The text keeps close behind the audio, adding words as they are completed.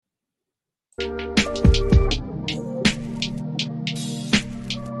This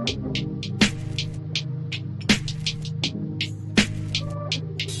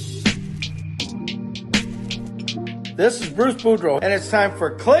is Bruce Boudreau, and it's time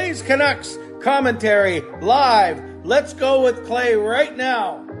for Clay's Canucks commentary live. Let's go with Clay right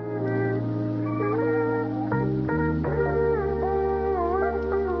now.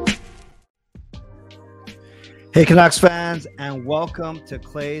 Hey Canucks fans, and welcome to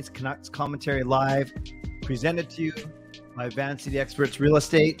Clay's Canucks commentary live, presented to you by Van City Experts Real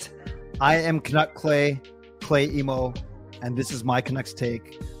Estate. I am Canuck Clay Emo, and this is my Canucks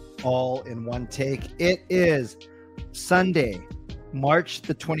take, all in one take. It is Sunday, March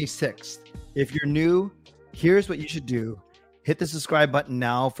the 26th. If you're new, here's what you should do. Hit the subscribe button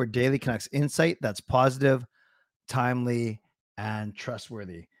now for daily Canucks insight that's positive, timely, and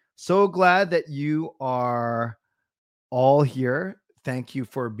trustworthy. So glad that you are all here. Thank you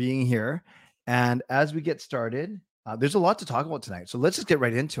for being here. And as we get started, there's a lot to talk about tonight. So let's just get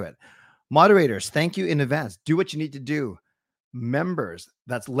right into it. Moderators, thank you in advance. Do what you need to do. Members,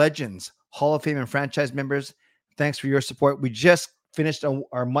 that's legends, Hall of Fame and franchise members, thanks for your support. We just finished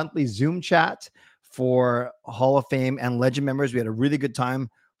our monthly Zoom chat for Hall of Fame and legend members. We had a really good time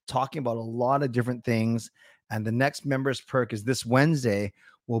talking about a lot of different things. And the next members perk is this Wednesday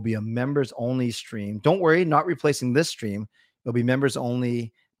will be a members only stream. Don't worry, not replacing this stream. It'll be members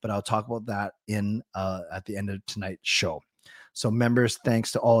only, but I'll talk about that in at the end of tonight's show. So members,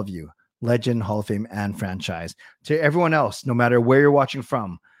 thanks to all of you, legend, Hall of Fame, and franchise. To everyone else, no matter where you're watching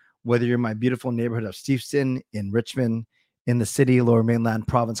from, whether you're in my beautiful neighborhood of Steveston, in Richmond, in the city, Lower Mainland,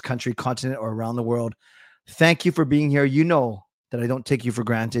 province, country, continent, or around the world, thank you for being here. You know that I don't take you for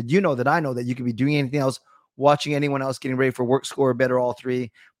granted. You know that I know that you could be doing anything else, watching anyone else getting ready for work, school, or bed, or all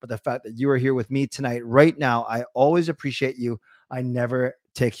three. But the fact that you are here with me tonight, right now, I always appreciate you. I never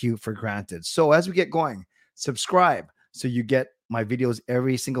take you for granted. So as we get going, subscribe so you get my videos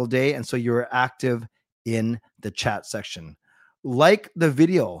every single day, and so you're active in the chat section. Like the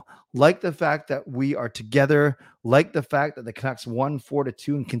video, like the fact that we are together, like the fact that the Canucks won 4-2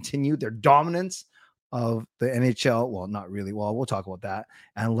 and continue their dominance of the NHL. Well, not really. Well, we'll talk about that.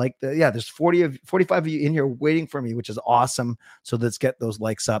 And like there's 45 of you in here waiting for me, which is awesome. So let's get those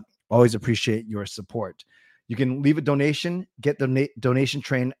likes up. Always appreciate your support. You can leave a donation, get the donation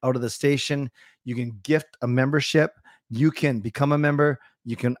train out of the station. You can gift a membership. You can become a member.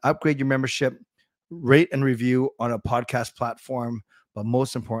 You can upgrade your membership, rate and review on a podcast platform, but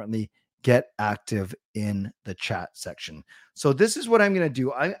most importantly, get active in the chat section. So this is what I'm going to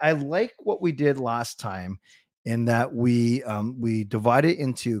do. I like what we did last time in that we divided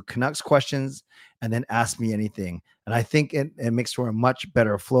into Canucks questions and then Ask Me Anything. And I think it makes for a much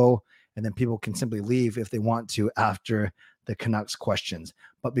better flow. And then people can simply leave if they want to after the Canucks questions.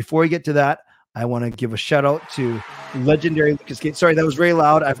 But before we get to that, I want to give a shout out to legendary Lucas Gates. Sorry, that was very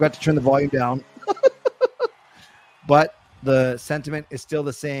loud. I forgot to turn the volume down. But the sentiment is still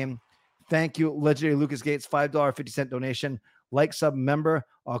the same. Thank you, legendary Lucas Gates, $5.50 donation. Like sub member,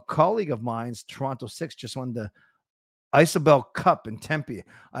 a colleague of mine's, Toronto 6, just won the Isabel Cup in Tempe.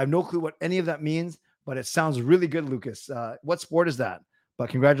 I have no clue what any of that means, but it sounds really good, Lucas. What sport is that? But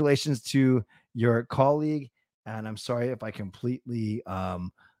congratulations to your colleague. And I'm sorry if I completely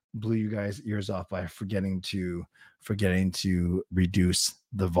blew you guys' ears off by forgetting to reduce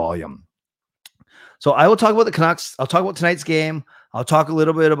the volume. So I will talk about the Canucks. I'll talk about tonight's game. I'll talk a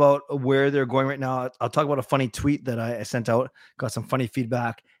little bit about where they're going right now. I'll talk about a funny tweet that I sent out, got some funny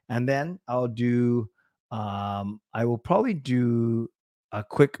feedback. And then I'll do, I will probably do a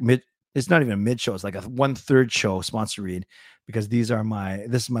quick it's not even a mid show. It's like a 1/3 show sponsor read, because this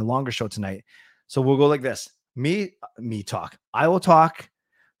is my longer show tonight. So we'll go like this. Me talk. I will talk,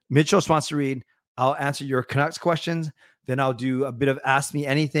 mid show sponsor read. I'll answer your Canucks questions. Then I'll do a bit of Ask Me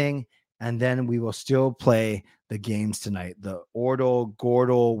Anything. And then we will still play the games tonight, the Ordle,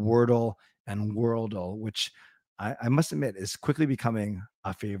 Gordle, Wordle, and Worldle, which I must admit is quickly becoming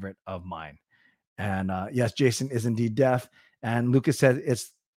a favorite of mine. And yes, Jason is indeed deaf. And Lucas said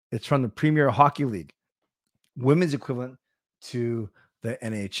it's from the Premier Hockey League, women's equivalent to the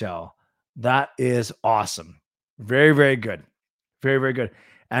NHL. That is awesome. Very, very good. Very, very good.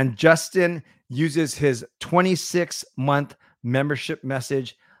 And Justin uses his 26-month membership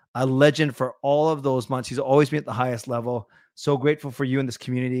message. A legend for all of those months. He's always been at the highest level. So grateful for you in this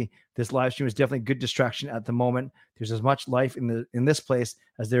community. This live stream is definitely a good distraction at the moment. There's as much life in this place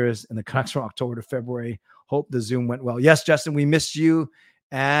as there is in the Canucks from October to February. Hope the Zoom went well. Yes, Justin, we missed you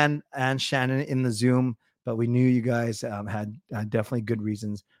and Shannon in the Zoom, but we knew you guys had definitely good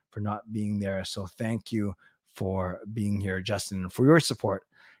reasons for not being there. So thank you for being here, Justin, and for your support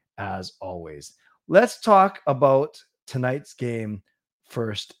as always. Let's talk about tonight's game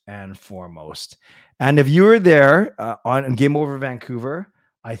first and foremost. And if you were there on Game Over Vancouver,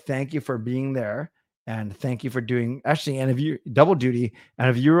 I thank you for being there. And thank you for doing and if you double duty, and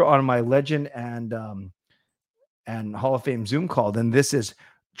if you were on my Legend and Hall of Fame Zoom call, then this is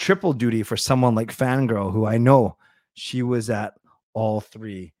triple duty for someone like Fangirl, who I know she was at all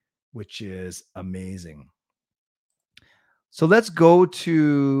three, which is amazing. So let's go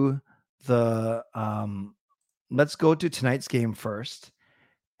to tonight's game first.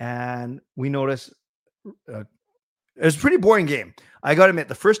 And we notice it was a pretty boring game. I got to admit,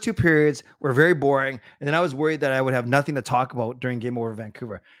 the first two periods were very boring. And then I was worried that I would have nothing to talk about during Game Over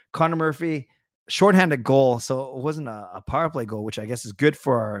Vancouver. Connor Murphy, shorthanded goal. So it wasn't a power play goal, which I guess is good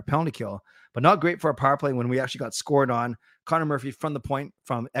for our penalty kill, but not great for our power play when we actually got scored on. Connor Murphy from the point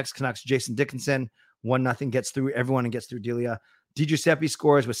from ex-Canucks Jason Dickinson. 1-0 gets through everyone and gets through Delia. DiGiuseppe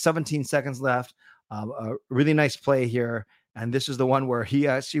scores with 17 seconds left. A really nice play here. And this is the one where he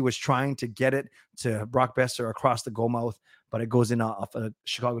actually was trying to get it to Brock Besser across the goal mouth, but it goes in off a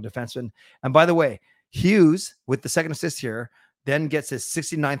Chicago defenseman. And by the way, Hughes, with the second assist here, then gets his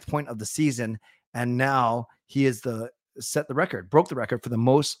 69th point of the season. And now he is broke the record for the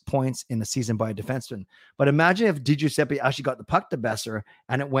most points in the season by a defenseman. But imagine if DiGiuseppe actually got the puck to Besser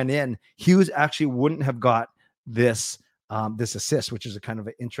and it went in. Hughes actually wouldn't have got this assist, which is a kind of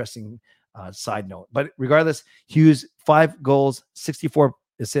an interesting side note. But regardless, Hughes, 5 goals, 64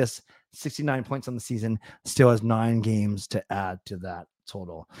 assists, 69 points on the season, still has 9 games to add to that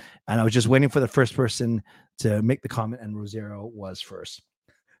total. And I was just waiting for the first person to make the comment, and Rosero was first.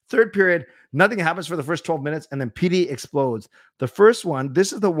 Third period, nothing happens for the first 12 minutes, and then PD explodes. The first one,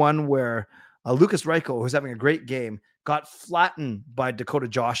 this is the one where Lucas Reichel, who's having a great game, got flattened by Dakota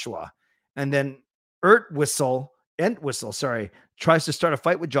Joshua. And then Entwistle, tries to start a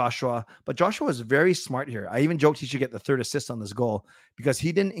fight with Joshua, but Joshua is very smart here. I even joked he should get the third assist on this goal because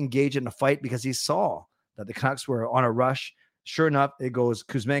he didn't engage in a fight because he saw that the Canucks were on a rush. Sure enough, it goes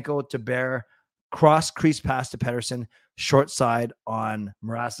Kuzmenko to Bear, cross crease pass to Pettersson, short side on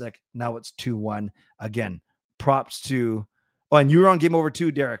Mrazek. Now it's 2-1. Again, props to, and you were on Game Over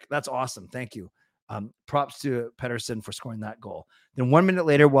too, Derek. That's awesome. Thank you. Props to Pettersson for scoring that goal. Then 1 minute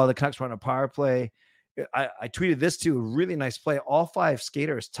later, while the Canucks were on a power play, I tweeted this too. Really nice play. All 5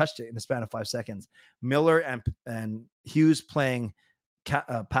 skaters touched it in the span of 5 seconds. Miller and Hughes playing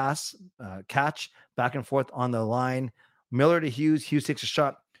catch back and forth on the line. Miller to Hughes. Hughes takes a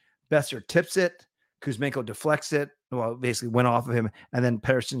shot. Besser tips it. Kuzmenko deflects it. Well, basically went off of him. And then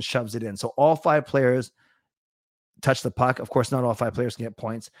Pettersson shoves it in. So all 5 players touch the puck. Of course, not all 5 players can get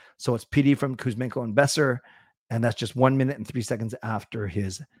points. So it's PD from Kuzmenko and Besser. And that's just 1 minute and 3 seconds after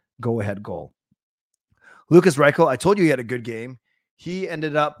his go-ahead goal. Lucas Reichel, I told you he had a good game. He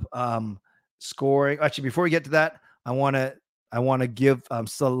ended up scoring. Actually, before we get to that, I want to give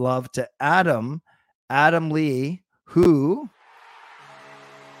some love to Adam Lee, who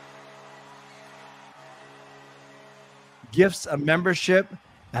gifts a membership,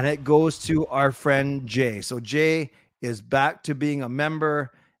 and it goes to our friend Jay. So Jay is back to being a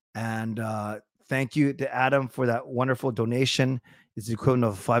member, and thank you to Adam for that wonderful donation. It's the equivalent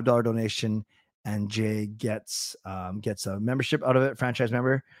of a $5 donation. And Jay gets a membership out of it, franchise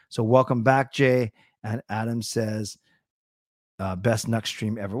member. So welcome back, Jay. And Adam says, best Nuck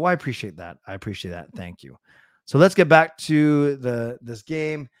stream ever. Well, I appreciate that. Thank you. So let's get back to this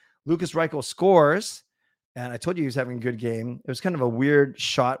game. Lucas Reichel scores. And I told you he was having a good game. It was kind of a weird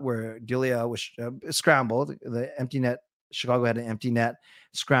shot where Delia was scrambled. The empty net, Chicago had an empty net.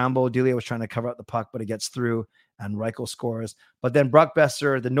 Scramble. Delia was trying to cover up the puck, but it gets through and Reichel scores. But then Brock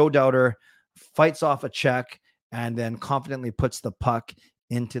Besser, the no-doubter, fights off a check and then confidently puts the puck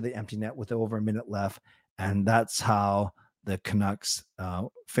into the empty net with over a minute left. And that's how the Canucks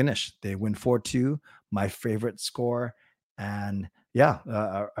finish. They win 4-2, my favorite score. And yeah,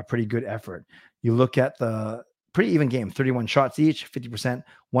 a pretty good effort. You look at the pretty even game, 31 shots each, 50%,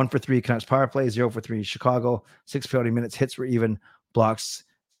 1 for 3 Canucks power play, 0 for 3 Chicago, 6 penalty minutes, hits were even, blocks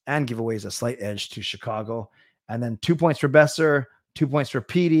and giveaways a slight edge to Chicago. And then 2 points for Besser, 2 points for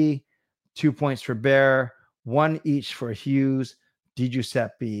Petey, 2 points for Bear, 1 each for Hughes,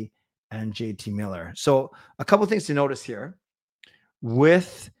 DiGiuseppe, and JT Miller. So a couple of things to notice here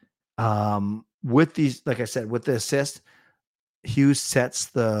with these, like I said, with the assist, Hughes sets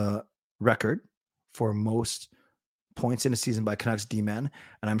the record for most points in a season by Canucks D-man,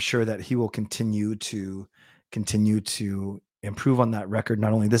 and I'm sure that he will continue to improve on that record,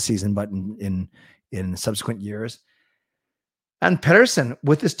 not only this season but in subsequent years. And Pettersson,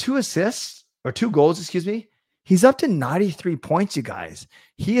 with his 2 goals, He's up to 93 points, you guys.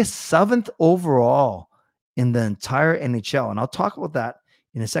 He is 7th overall in the entire NHL. And I'll talk about that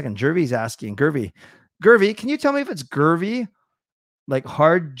in a second. Gervie's asking, Gervie, can you tell me if it's Gervie, like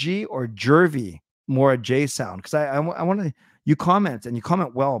hard G, or Jervy, more a J sound? Because I want to, you comment and you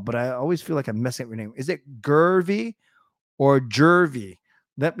comment well, but I always feel like I'm messing up your name. Is it Gervie or Jervy?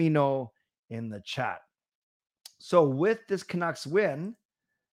 Let me know in the chat. So with this Canucks win,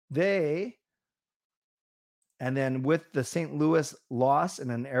 and then with the St. Louis loss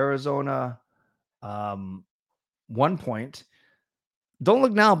and an Arizona 1 point, don't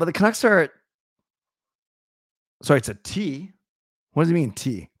look now, but the Canucks are, sorry, it's a T. What does it mean,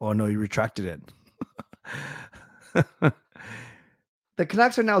 T? Oh, no, you retracted it. The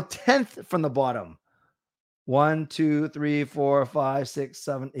Canucks are now 10th from the bottom. 1, 2, 3, 4, 5, 6,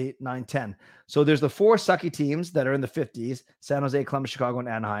 7, 8, 9, 10. So there's the 4 sucky teams that are in the 50s, San Jose, Columbus, Chicago, and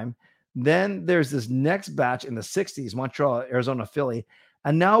Anaheim. Then there's this next batch in the 60s, Montreal, Arizona, Philly.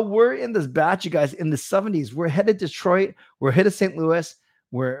 And now we're in this batch, you guys, in the 70s. We're headed to Detroit. We're ahead of St. Louis.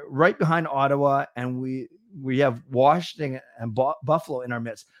 We're right behind Ottawa. And we have Washington and Buffalo in our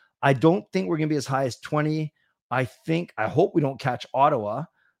midst. I don't think we're going to be as high as 20. I hope we don't catch Ottawa.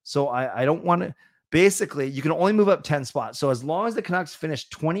 So I don't want to. Basically, you can only move up 10 spots. So as long as the Canucks finish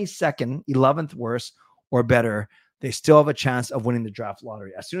 22nd, 11th worst, or better, they still have a chance of winning the draft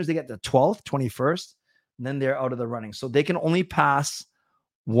lottery. As soon as they get to 12th, 21st, then they're out of the running. So they can only pass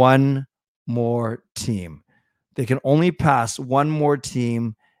one more team. They can only pass one more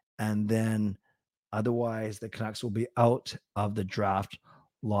team, and then otherwise the Canucks will be out of the draft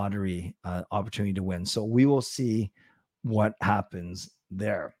lottery opportunity to win. So we will see what happens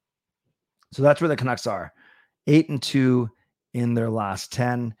there. So that's where the Canucks are, 8-2 in their last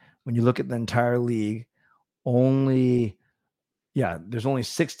 10. When you look at the entire league, there's only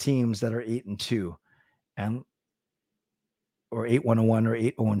 6 teams that are 8-2, or 8-1-1 or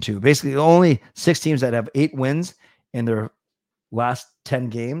 8-0-2. Basically, only 6 teams that have 8 wins in their last 10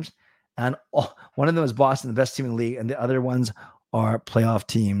 games, and one of them is Boston, the best team in the league, and the other ones are playoff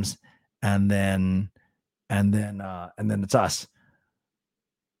teams, and then it's us.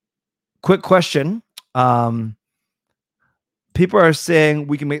 Quick question. People are saying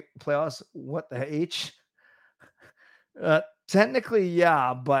we can make playoffs. What the H? Technically,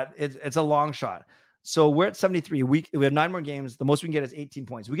 yeah, but it's a long shot. So we're at 73. We have 9 more games. The most we can get is 18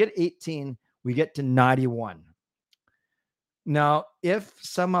 points. We get 18, we get to 91. Now, if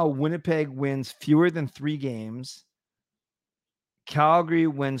somehow Winnipeg wins fewer than 3 games, Calgary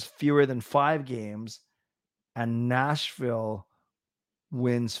wins fewer than 5 games, and Nashville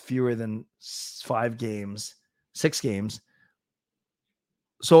wins fewer than 6 games.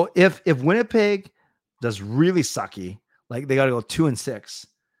 So if Winnipeg does really sucky, like they got to go 2-6,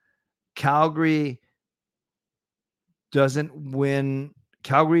 Calgary doesn't win.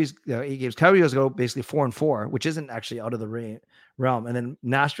 Calgary's 8 games. Calgary does go basically 4-4, which isn't actually out of the realm. And then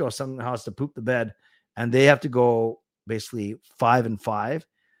Nashville somehow has to poop the bed, and they have to go basically 5-5.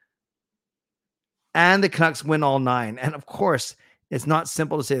 And the Canucks win all 9. And of course, it's not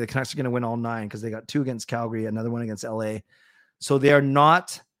simple to say the Canucks are going to win all 9 because they got 2 against Calgary, another one against LA. So they are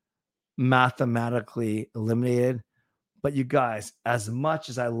not mathematically eliminated. But you guys, as much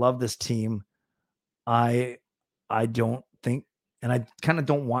as I love this team, I don't think, and I kind of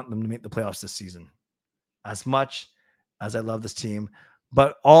don't want them to make the playoffs this season. As much as I love this team,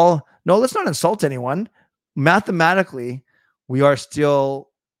 but let's not insult anyone. Mathematically, we are still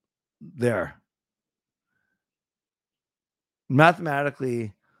there.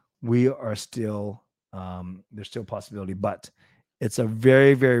 Mathematically, we are still, there's still a possibility, but it's a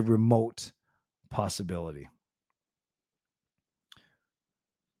very, very remote possibility.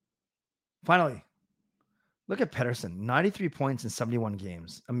 Finally, look at Pettersson, 93 points in 71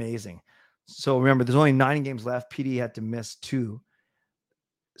 games. Amazing. So remember, there's only 9 games left. PD had to miss 2.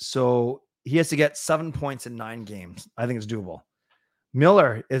 So he has to get 7 points in 9 games. I think it's doable.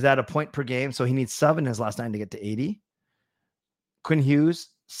 Miller is at a point per game, so he needs 7 in his last 9 to get to 80. Quinn Hughes,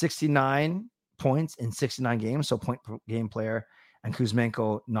 69 points in 69 games, so point per game player. And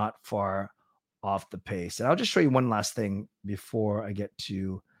Kuzmenko not far off the pace. And I'll just show you one last thing before I get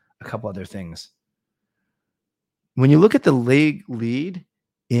to a couple other things. When you look at the league lead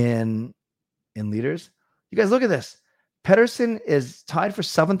in leaders, you guys look at this. Pettersson is tied for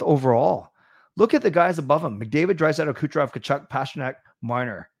 7th overall. Look at the guys above him: McDavid, Draisaitl, Kucherov, Tkachuk, Pastrnak,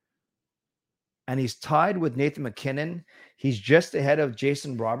 Marner. And he's tied with Nathan McKinnon. He's just ahead of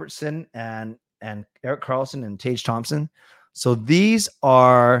Jason Robertson and Erik Karlsson and Tage Thompson. So these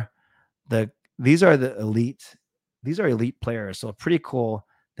are the elite. These are elite players. So pretty cool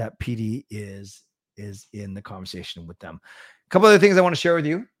that PD is is in the conversation with them. A couple other things I want to share with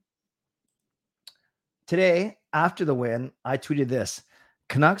you. Today, after the win, I tweeted this.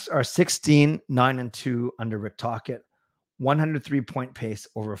 Canucks are 16-9-2 under Rick Tocchet, 103-point pace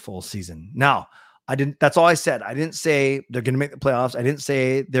over a full season. Now, that's all I said. I didn't say they're going to make the playoffs. I didn't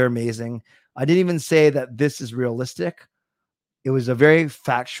say they're amazing. I didn't even say that this is realistic. It was a very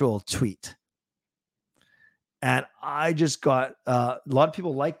factual tweet. And I just got a lot of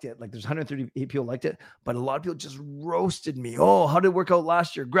people liked it. Like there's 138 people liked it, but a lot of people just roasted me. Oh, how did it work out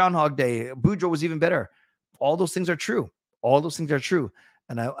last year? Groundhog Day. Boudreaux was even better. All those things are true. All those things are true.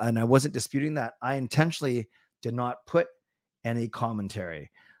 And I wasn't disputing that. I intentionally did not put any commentary.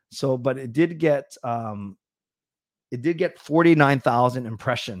 So, but it did get 49,000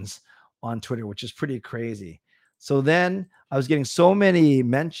 impressions on Twitter, which is pretty crazy. So then I was getting so many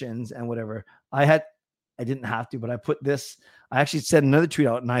mentions and whatever. I didn't have to, but I put this. I actually said another tweet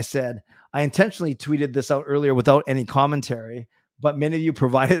out, and I said I intentionally tweeted this out earlier without any commentary, but many of you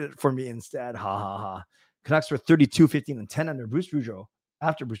provided it for me instead. Ha ha ha. Canucks were 32-15-10 under Bruce Boudreau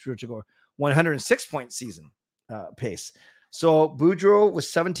after Bruce Boudreau took over 106-point season pace. So Boudreau was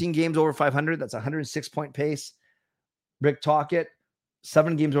 17 games over 500. That's 106-point pace. Rick Tocchet,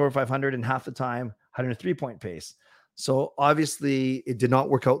 7 games over 500 and half the time, 103-point pace. So obviously it did not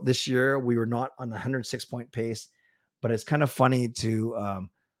work out this year. We were not on the 106-point pace, but it's kind of funny to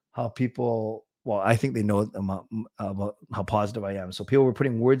how people, well, I think they know about how positive I am. So people were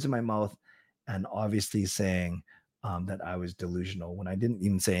putting words in my mouth and obviously saying that I was delusional when I didn't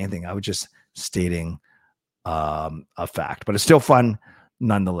even say anything. I was just stating a fact, but it's still fun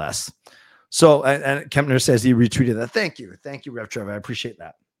nonetheless. So, and Kempner says he retweeted that. Thank you, Rev Trevor. I appreciate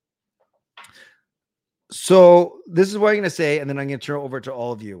that. So this is what I'm going to say, and then I'm going to turn it over to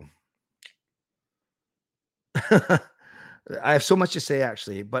all of you. I have so much to say,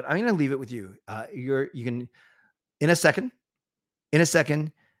 actually, but I'm going to leave it with you. You can, in a second,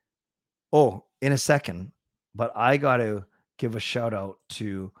 but I got to give a shout out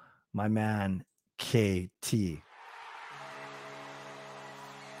to my man, KT.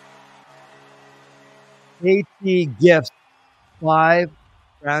 KT gifts 5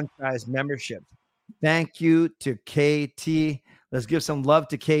 franchise memberships. Thank you to KT. Let's give some love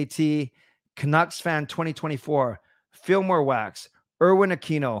to KT. Canucks fan 2024, Fillmore Wax, Erwin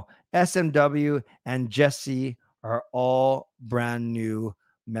Aquino, SMW, and Jesse are all brand new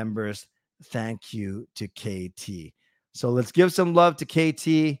members. Thank you to KT. So let's give some love to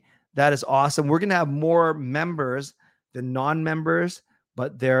KT. That is awesome. We're going to have more members than non-members,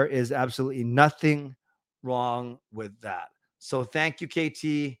 but there is absolutely nothing wrong with that. So thank you,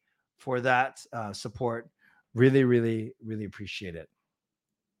 KT, for that support. Really, really, really appreciate it.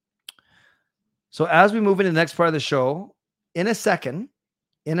 So as we move into the next part of the show, in a second,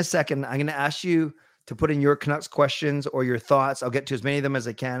 I'm going to ask you to put in your Canucks questions or your thoughts. I'll get to as many of them as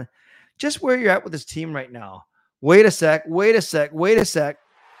I can. Just where you're at with this team right now. Wait a sec.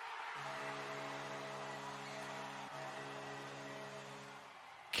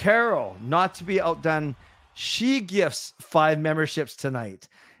 Carol, not to be outdone, she gifts 5 memberships tonight.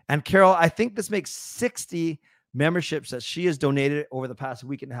 And Carol, I think this makes 60 memberships that she has donated over the past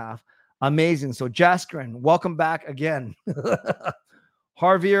week and a half. Amazing. So Jaskrin, welcome back again.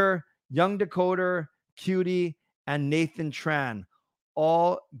 Harvier, Young Decoder, Cutie, and Nathan Tran,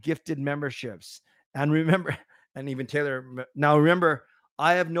 all gifted memberships. And remember, and even Taylor, now remember,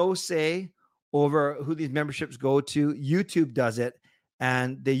 I have no say over who these memberships go to. YouTube does it.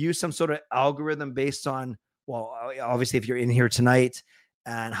 And they use some sort of algorithm based on, well, obviously if you're in here tonight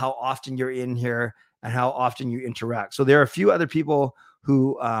and how often you're in here and how often you interact. So there are a few other people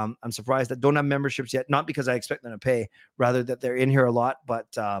who I'm surprised that don't have memberships yet, not because I expect them to pay, rather that they're in here a lot. But,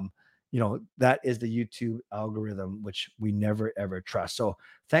 that is the YouTube algorithm, which we never, ever trust. So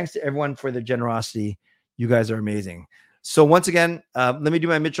thanks to everyone for their generosity. You guys are amazing. So once again, let me do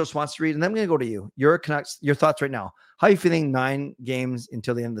my Mitchell sponsor read, and then I'm going to go to you. Your Canucks, your thoughts right now. How are you feeling 9 games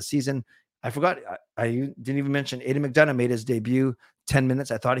until the end of the season? I forgot. I didn't even mention Aidan McDonough made his debut, 10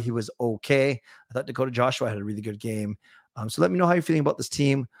 minutes. I thought he was okay. I thought Dakota Joshua had a really good game. So let me know how you're feeling about this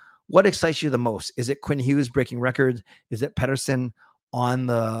team. What excites you the most? Is it Quinn Hughes breaking records? Is it Pettersson on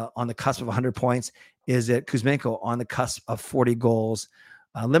the cusp of 100 points? Is it Kuzmenko on the cusp of 40 goals?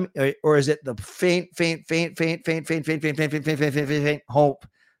 Or is it the faint hope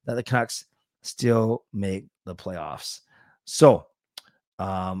that the Canucks still make the playoffs? So,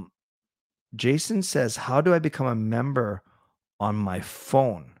 Jason says, how do I become a member on my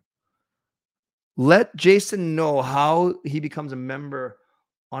phone? Let Jason know how he becomes a member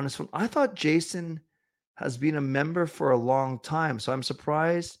on his phone. I thought Jason has been a member for a long time, so I'm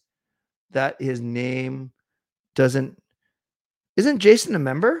surprised that his name doesn't. Isn't Jason a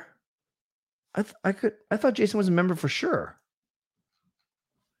member? I thought Jason was a member for sure.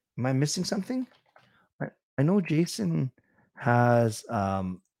 Am I missing something? I know Jason has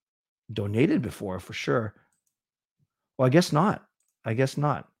donated before for sure. Well, I guess not.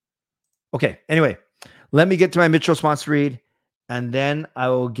 Okay. Anyway, let me get to my Mitchell response read, and then I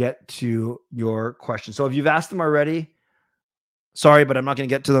will get to your question. So if you've asked them already, sorry, but I'm not going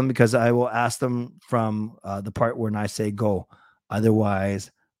to get to them because I will ask them from the part when I say go.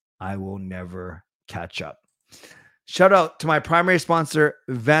 Otherwise, I will never catch up. Shout out to my primary sponsor,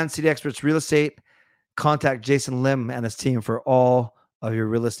 Van City Experts Real Estate. Contact Jason Lim and his team for all of your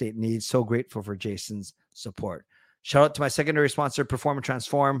real estate needs. So grateful for Jason's support. Shout out to my secondary sponsor, Perform and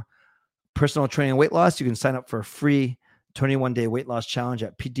Transform Personal Training and Weight Loss. You can sign up for a free 21-day weight loss challenge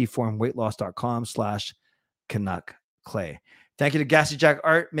at ptformweightloss.com/Canuck Clay. Thank you to Gassy Jack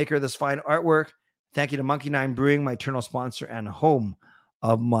Art, maker of this fine artwork. Thank you to Monkey Nine Brewing, my eternal sponsor and home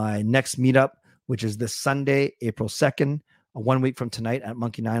of my next meetup, which is this Sunday, April 2nd, 1 week from tonight at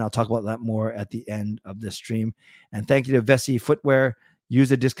Monkey Nine. I'll talk about that more at the end of this stream. And thank you to Vessi Footwear. Use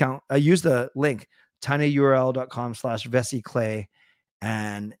the link, tinyurl.com/VessiClay,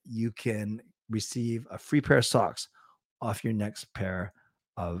 and you can receive a free pair of socks off your next pair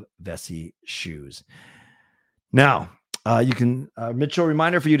of Vessi shoes. Now, you can, Mitchell,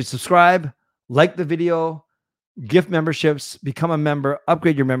 reminder for you to subscribe, like the video, gift memberships, become a member,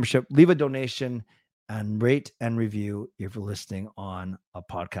 upgrade your membership, leave a donation, and rate and review if you're listening on a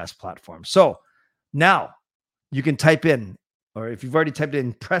podcast platform. So now you can type in, or if you've already typed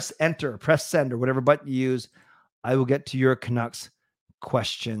in, press enter, press send, or whatever button you use. I will get to your Canucks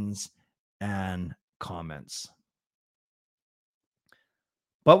questions and comments.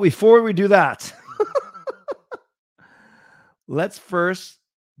 But before we do that, let's first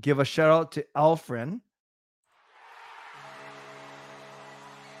give a shout out to Alfred.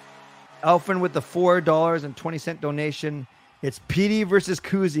 Alfred with the $4.20 donation. It's PD versus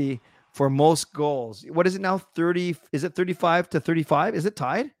Kuzi for most goals. What is it now? 30? Is it 35-35? Is it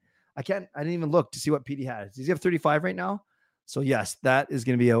tied? I didn't even look to see what PD has. Does he have 35 right now? So yes, that is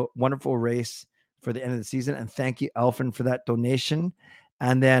going to be a wonderful race for the end of the season. And thank you, Alfred, for that donation.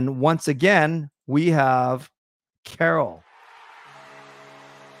 And then once again, we have Carol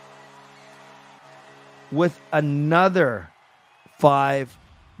with another 5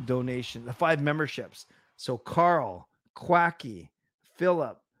 donations, 5 memberships. So Carl, Quacky,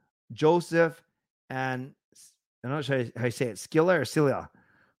 Philip, Joseph, and I'm not sure how you say it, Skilla or Cilia.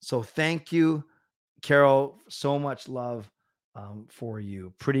 So thank you, Carol. So much love for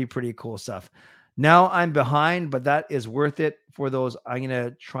you. Pretty cool stuff. Now I'm behind, but that is worth it for those. I'm going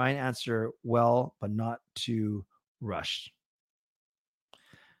to try and answer well, but not too rushed.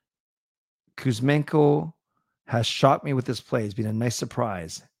 Kuzmenko has shocked me with this play. It's been a nice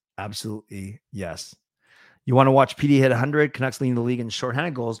surprise. Absolutely, yes. You want to watch PD hit 100? Canucks leading the league in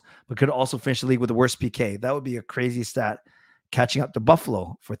shorthanded goals, but could also finish the league with the worst PK. That would be a crazy stat, catching up to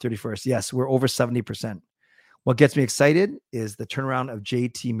Buffalo for 31st. Yes, we're over 70%. What gets me excited is the turnaround of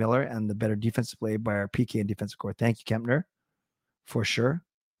JT Miller and the better defensive play by our PK and defensive core. Thank you, Kempner, for sure.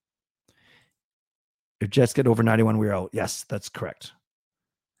 If Jets get over 91, we're out. Yes, that's correct.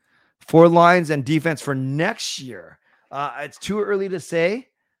 4 lines and defense for next year. It's too early to say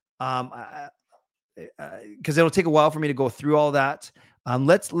because it'll take a while for me to go through all that.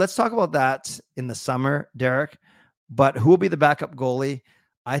 Let's talk about that in the summer, Derek. But who will be the backup goalie?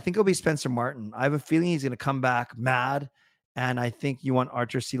 I think it'll be Spencer Martin. I have a feeling he's going to come back mad, and I think you want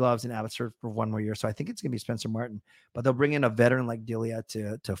Archer Seelovs and Abbotsford for 1 more year. So I think it's going to be Spencer Martin. But they'll bring in a veteran like Delia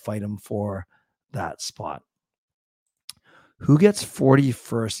to fight him for that spot. Who gets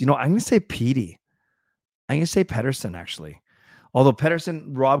 41st? I'm going to say Petey. I'm going to say Pettersson, actually. Although Pettersson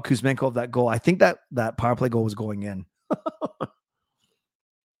robbed Kuzmenko of that goal. I think that power play goal was going in.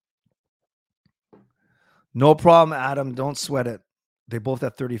 No problem, Adam. Don't sweat it. They both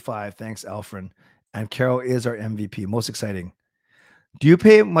have 35. Thanks, Alfred. And Carol is our MVP. Most exciting. Do you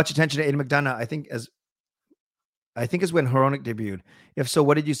pay much attention to Aiden McDonough? I think is when Hronek debuted. If so,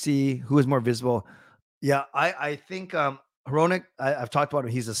 what did you see? Who is more visible? Yeah, I think Hronek, I've talked about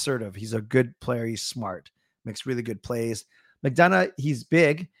him. He's assertive. He's a good player. He's smart. Makes really good plays. McDonough, he's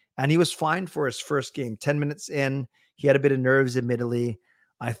big, and he was fine for his first game. 10 minutes in, he had a bit of nerves, admittedly.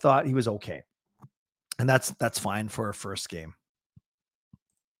 I thought he was okay. And that's fine for a first game.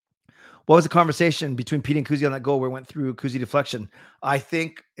 What was the conversation between Pete and Kuzi on that goal where it went through Kuzi deflection? I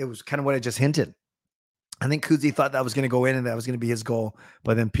think it was kind of what I just hinted. I think Kuzi thought that was going to go in and that was going to be his goal,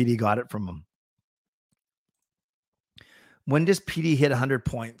 but then PD got it from him. When does PD hit 100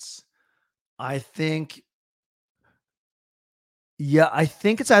 points? I think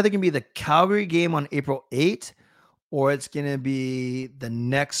it's either going to be the Calgary game on April 8th or it's going to be the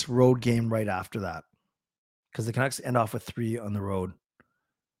next road game right after that. Because the Canucks end off with 3 on the road.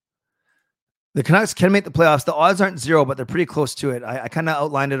 The Canucks can make the playoffs. The odds aren't 0, but they're pretty close to it. I kind of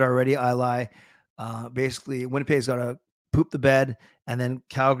outlined it already. I lie. Basically, Winnipeg's got to poop the bed, and then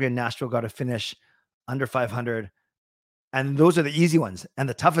Calgary and Nashville got to finish under 500. And those are the easy ones. And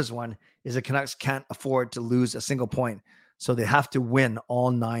the toughest one is the Canucks can't afford to lose a single point. So they have to win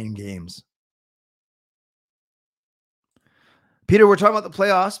all 9 games. Peter, we're talking about the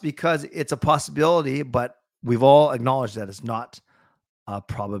playoffs because it's a possibility, but we've all acknowledged that it's not a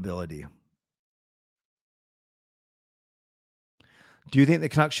probability. Do you think the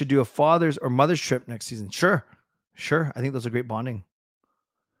Canucks should do a father's or mother's trip next season? Sure. I think those are great bonding.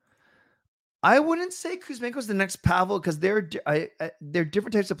 I wouldn't say Kuzmenko's the next Pavel because they're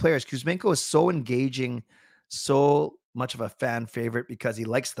different types of players. Kuzmenko is so engaging, so much of a fan favorite because he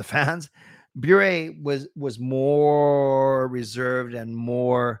likes the fans. Bure was more reserved and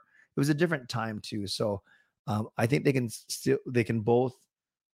more. It was a different time too. So I think they can both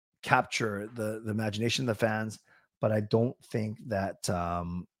capture the imagination of the fans. But I don't think that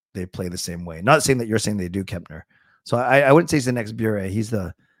they play the same way. Not saying that you're saying they do, Kepner. So I wouldn't say he's the next Bure.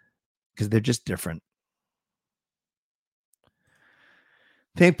 Because they're just different.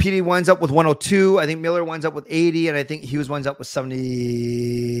 I think PD winds up with 102. I think Miller winds up with 80. And I think Hughes winds up with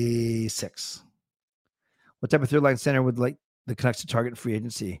 76. What type of third line center would like the Canucks to target in free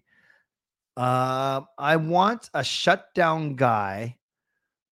agency? I want a shutdown guy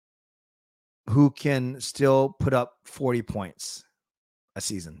who can still put up 40 points a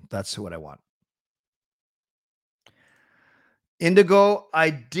season. That's what I want. Indigo, I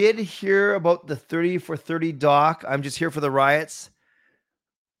did hear about the 30 for 30 doc. I'm just here for the riots.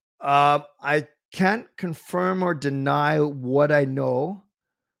 I can't confirm or deny what I know,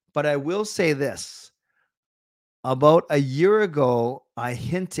 but I will say this. About a year ago, I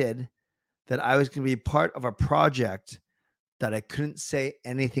hinted that I was going to be part of a project that I couldn't say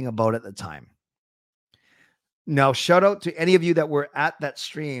anything about at the time. Now, shout out to any of you that were at that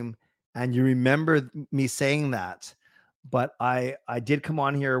stream and you remember me saying that. But I did come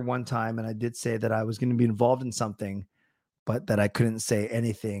on here one time and I did say that I was going to be involved in something, but that I couldn't say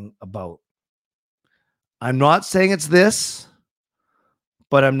anything about. I'm not saying it's this,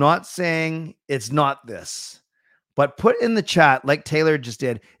 but I'm not saying it's not this. But put in the chat, like Taylor just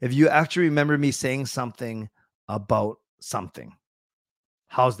did, if you actually remember me saying something about something.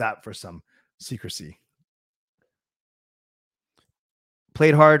 How's that for some secrecy?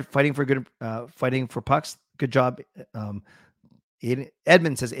 Played hard, fighting for pucks. Good job.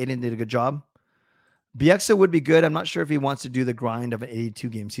 Edmund says Aiden did a good job. Bieksa would be good. I'm not sure if he wants to do the grind of an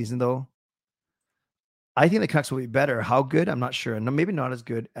 82-game season, though. I think the Canucks will be better. How good? I'm not sure. No, maybe not as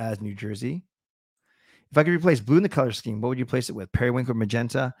good as New Jersey. If I could replace blue in the color scheme, what would you replace it with? Periwinkle,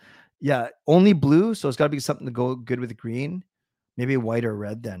 magenta? Yeah, only blue, so it's got to be something to go good with green. Maybe white or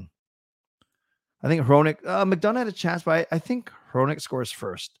red then. I think Hronik, McDonough had a chance, but I think Hronik scores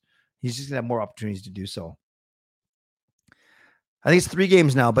first. He's just going to have more opportunities to do so. I think it's 3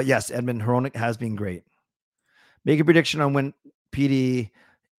 games now, but yes, Edmund Hronik has been great. Make a prediction on when PD.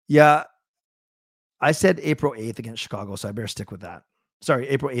 Yeah, I said April 8th against Chicago, so I better stick with that. Sorry,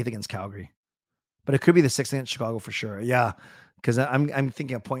 April 8th against Calgary. But it could be the 6th against Chicago for sure. Yeah, because I'm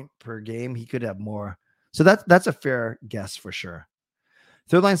thinking a point per game. He could have more. So that's a fair guess for sure.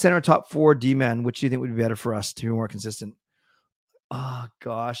 Third line center, top 4 D-men. Which do you think would be better for us to be more consistent? Oh,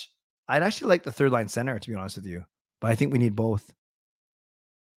 gosh. I'd actually like the third line center, to be honest with you. But I think we need both.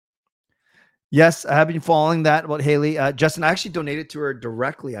 Yes, I have been following that about Haley. Justin, I actually donated to her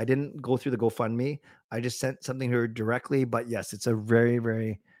directly. I didn't go through the GoFundMe. I just sent something to her directly. But yes, it's a very,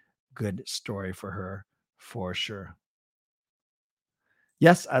 very good story for her, for sure.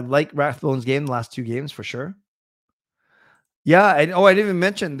 Yes, I like Rathbone's game the last 2 games, for sure. Yeah, I didn't even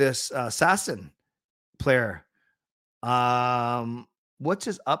mention this Sasson player. What's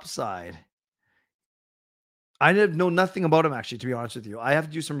his upside? I know nothing about him, actually, to be honest with you. I have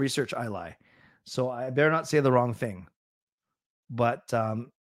to do some research. I lie. So I better not say the wrong thing. But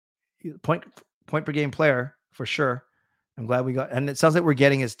point per game player, for sure. I'm glad we got, and it sounds like we're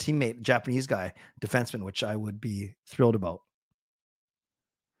getting his teammate, Japanese guy, defenseman, which I would be thrilled about.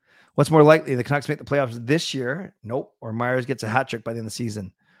 What's more likely, the Canucks make the playoffs this year? Nope. Or Myers gets a hat trick by the end of the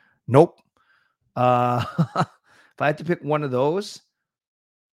season? Nope. If I had to pick one of those,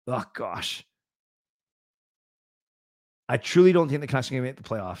 oh gosh. I truly don't think the Canucks are going to make the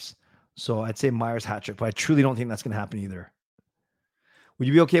playoffs. So I'd say Myers hat trick, but I truly don't think that's going to happen either. Would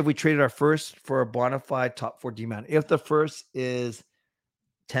you be okay if we traded our first for a bona fide top 4 D-man? If the first is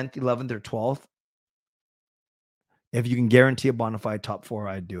 10th, 11th, or 12th, if you can guarantee a bona fide top 4,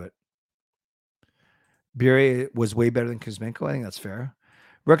 I'd do it. Bure was way better than Kuzmenko. I think that's fair.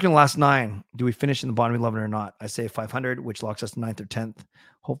 Reckon the last 9, do we finish in the bottom 11 or not? I say 500, which locks us 9th or 10th.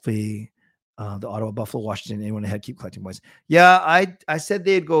 Hopefully, the Ottawa, Buffalo, Washington, anyone ahead, keep collecting points. Yeah, I said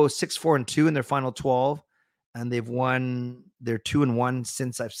they'd go 6-4-2 in their final 12, and they've won. They're 2-1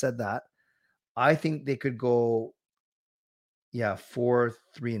 since I've said that. I think they could go,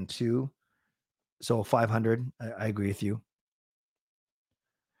 4-3-2. So 500. I agree with you.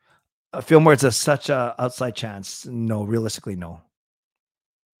 Fillmore, it's such a outside chance. No, realistically, no.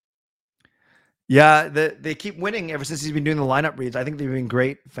 Yeah, they keep winning ever since he's been doing the lineup reads. I think they've been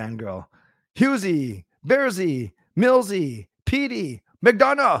great, Fangirl. Hughesy, Bearsy, Millsy, Petey,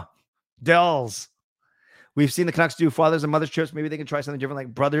 McDonough, Dells. We've seen the Canucks do fathers and mothers trips. Maybe they can try something different,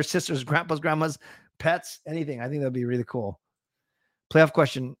 like brothers, sisters, grandpas, grandmas, pets, anything. I think that'd be really cool. Playoff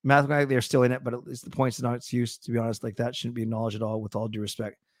question. Mathematically, they're still in it, but at least the points is not its use. To be honest, like that shouldn't be acknowledged at all, with all due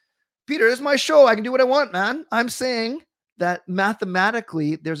respect. Peter, this is my show. I can do what I want, man. I'm saying that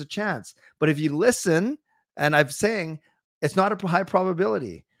mathematically there's a chance. But if you listen, and I'm saying it's not a high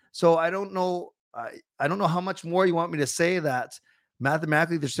probability. So I don't know. I don't know how much more you want me to say that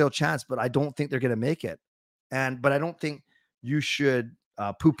mathematically there's still a chance, but I don't think they're going to make it. But I don't think you should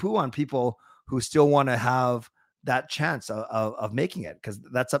poo-poo on people who still want to have that chance of making it, because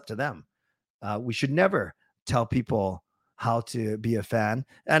that's up to them. We should never tell people how to be a fan.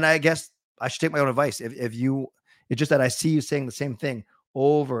 And I guess I should take my own advice. It's just that I see you saying the same thing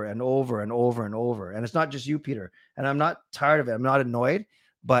over and over and over and over. And it's not just you, Peter. And I'm not tired of it. I'm not annoyed,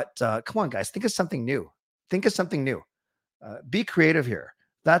 but come on, guys, think of something new. Think of something new. Be creative here.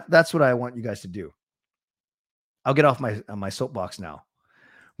 That's what I want you guys to do. I'll get off my soapbox now.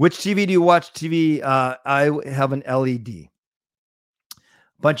 Which TV do you watch? TV, I have an LED.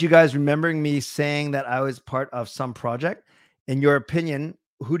 Bunch of you guys remembering me saying that I was part of some project. In your opinion,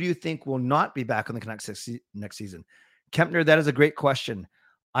 who do you think will not be back on the Canucks next season? Kempner, that is a great question.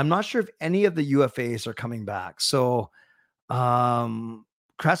 I'm not sure if any of the UFAs are coming back. So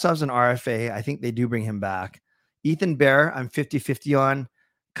Kravtsov's an RFA. I think they do bring him back. Ethan Bear, I'm 50-50 on.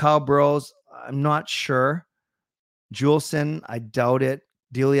 Kyle Burrows, I'm not sure. Juleson, I doubt it.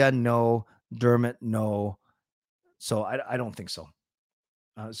 Delia, no. Dermott, no. So I don't think so.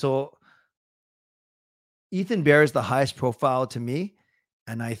 So Ethan Bear is the highest profile to me,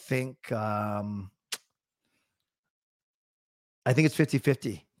 and I think it's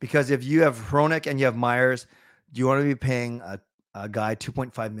 50-50, because if you have Hronek and you have Myers, do you want to be paying a guy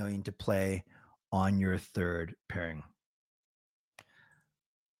 $2.5 million to play on your third pairing?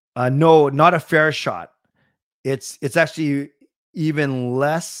 No, not a fair shot. It's actually even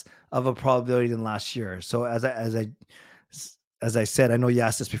less of a probability than last year. So as I said, I know you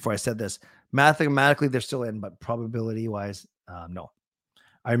asked this before I said this. Mathematically, they're still in, but probability-wise, no.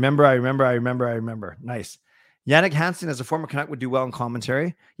 I remember. Nice. Yannick Hansen, as a former Canuck, would do well in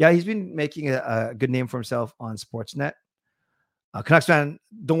commentary. Yeah, he's been making a good name for himself on Sportsnet. Canucks fan,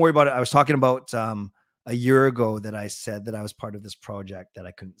 don't worry about it. I was talking about a year ago that I said that I was part of this project that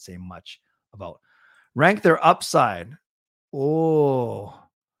I couldn't say much about. Rank their upside. Oh.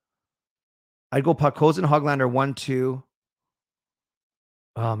 I'd go Podkolzin, Hoglander 1-2.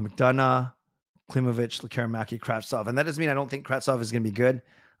 McDonough, Klimovich, Lekaramaki, Kravtsov. And that doesn't mean I don't think Kravtsov is going to be good.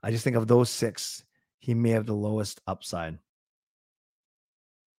 I just think of those 6, he may have the lowest upside.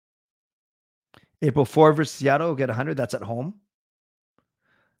 April 4 versus Seattle will get 100. That's at home.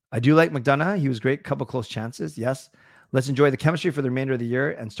 I do like McDonough. He was great. Couple close chances. Yes. Let's enjoy the chemistry for the remainder of the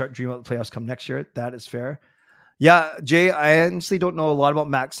year and start dreaming about the playoffs come next year. That is fair. Yeah, Jay, I honestly don't know a lot about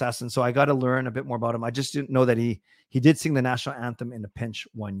Max Sasson, so I got to learn a bit more about him. I just didn't know that he did sing the national anthem in a pinch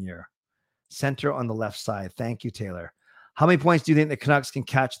one year. Center on the left side. Thank you, Taylor. How many points do you think the Canucks can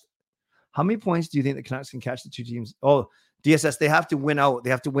catch? How many points do you think the Canucks can catch the two teams? Oh, DSS, they have to win out. They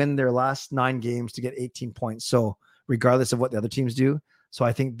have to win their last 9 games to get 18 points. So regardless of what the other teams do. So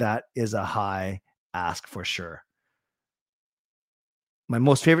I think that is a high ask for sure. My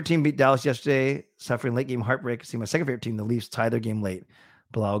most favorite team beat Dallas yesterday, suffering late game heartbreak. See my second favorite team, the Leafs, tie their game late,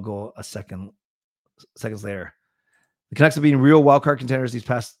 but I'll go seconds later. The Canucks have been real wildcard contenders these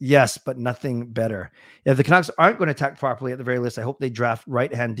past, yes, but nothing better. If the Canucks aren't going to attack properly at the very least, I hope they draft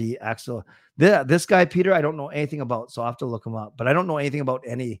right-hand D Axel. This guy, Peter, I don't know anything about, so I'll have to look him up, but I don't know anything about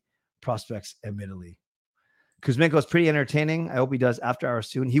any prospects, admittedly. Kuzmenko is pretty entertaining. I hope he does after hours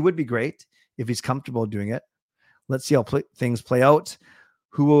soon. He would be great if he's comfortable doing it. Let's see how things play out.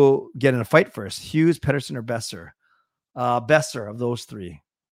 Who will get in a fight first? Hughes, Pettersson, or Besser? Besser of those three.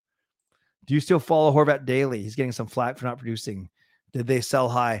 Do you still follow Horvat daily? He's getting some flack for not producing. Did they sell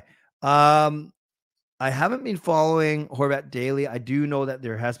high? I haven't been following Horvat daily. I do know that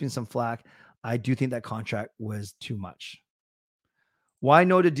there has been some flack. I do think that contract was too much. Why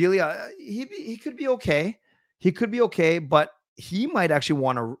no to Delia? He could be okay. He could be okay, but he might actually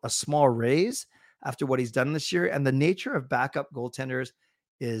want a small raise after what he's done this year. And the nature of backup goaltenders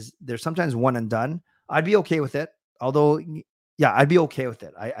is they're sometimes one and done. I'd be okay with it. Although, yeah, I'd be okay with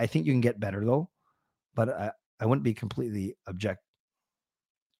it. I think you can get better though, but I wouldn't be completely object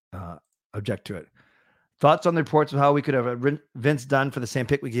to it. Thoughts on the reports of how we could have Vince Dunn for the same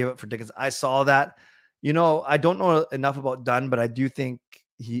pick we gave up for Dickens? I saw that. I don't know enough about Dunn, but I do think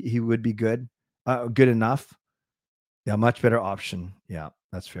he would be good enough. Yeah, much better option. Yeah,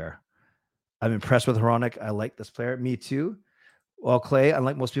 that's fair. I'm impressed with Hronek. I like this player. Me too. Well, Clay,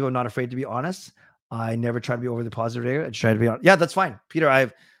 unlike most people, I'm not afraid to be honest. I never try to be over the positive area. I try to be honest. Yeah, that's fine.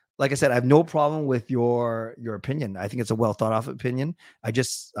 Peter, like I said, I have no problem with your opinion. I think it's a well thought of opinion. I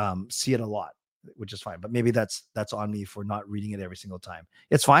just see it a lot, which is fine. But maybe that's on me for not reading it every single time.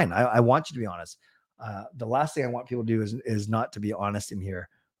 It's fine. I want you to be honest. The last thing I want people to do is not to be honest in here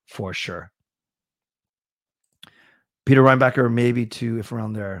for sure. Peter Reinbacher, maybe two, if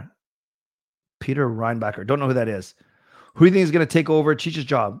around there. Peter Reinbacher. Don't know who that is. Who do you think is going to take over Cheech's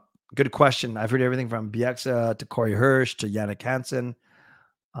job? Good question. I've heard everything from Bieksa to Corey Hirsch to Yannick Hansen.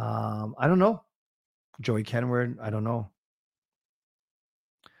 I don't know. Joey Kenward. I don't know.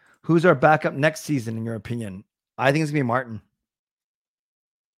 Who's our backup next season, in your opinion? I think it's going to be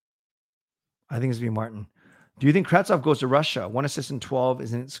Martin. Do you think Kravtsov goes to Russia? 1 assist in 12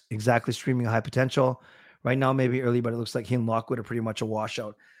 isn't exactly streaming high potential. Right now, maybe early, but it looks like he and Lockwood are pretty much a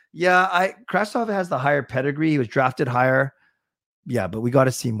washout. Yeah, Kravtsov has the higher pedigree. He was drafted higher. Yeah, but we got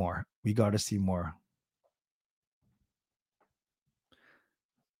to see more. The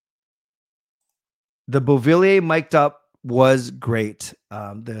Beauvillier mic'd up was great.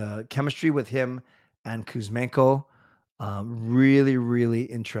 The chemistry with him and Kuzmenko, really, really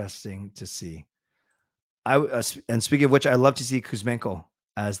interesting to see. And speaking of which, I love to see Kuzmenko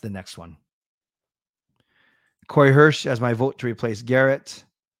as the next one. Corey Hirsch as my vote to replace Garrett.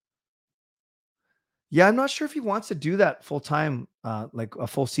 Yeah, I'm not sure if he wants to do that full time, like a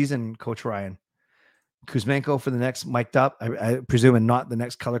full season, Coach Ryan. Kuzmenko for the next mic'd up, I presume, and not the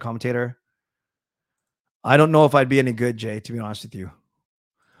next color commentator. I don't know if I'd be any good, Jay, to be honest with you.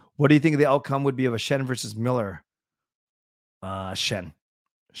 What do you think the outcome would be of a Shen versus Miller? Shen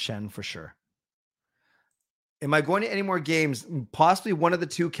for sure. Am I going to any more games? Possibly one of the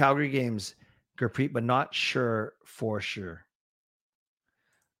two Calgary games, Gurpreet, but not sure for sure.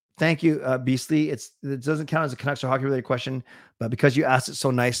 Thank you, Beastly. It doesn't count as a Canucks or hockey related question, but because you asked it so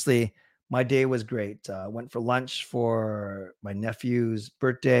nicely, my day was great. Went for lunch for my nephew's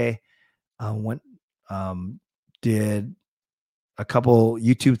birthday. Did a couple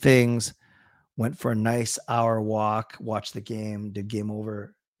YouTube things. Went for a nice hour walk. Watched the game. Did game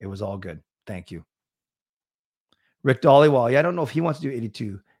over. It was all good. Thank you. Rick Dollywall. Yeah, I don't know if he wants to do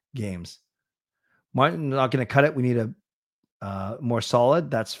 82 games. Martin's not going to cut it. We need a more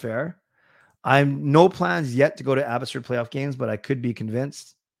solid. That's fair. I'm no plans yet to go to Abbotsford playoff games, but I could be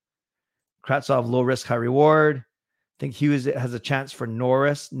convinced. Kravtsov, low risk, high reward. I think Hughes has a chance for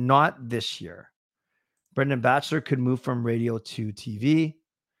Norris, not this year. Brendan Batchelor could move from radio to TV.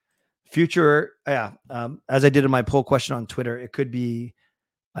 Future, as I did in my poll question on Twitter, it could be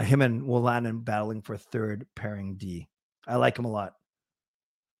him and Wolanin battling for third pairing D. I like him a lot.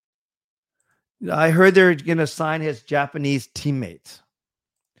 I heard they're going to sign his Japanese teammate.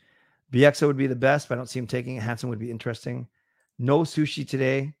 Bieksa would be the best, but I don't see him taking it. Hansen would be interesting. No sushi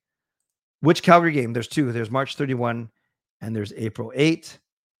today. Which Calgary game? There's two. There's March 31 and there's April 8.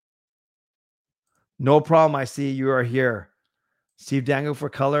 No problem. I see you are here. Steve Dango for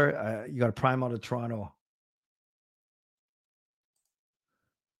color. You got a prime out of Toronto.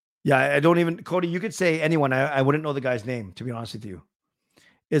 Yeah, I don't even, Cody, you could say anyone. I wouldn't know the guy's name, to be honest with you.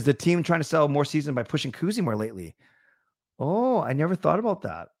 Is the team trying to sell more season by pushing Kuzi more lately? Oh, I never thought about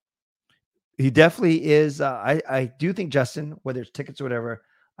that. He definitely is. I do think, Justin, whether it's tickets or whatever,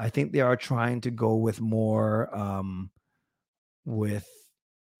 I think they are trying to go with more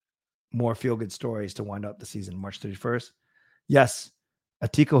feel-good stories to wind up the season. March 31st. Yes.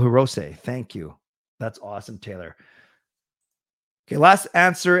 Atiko Hirose. Thank you. That's awesome, Taylor. Okay, last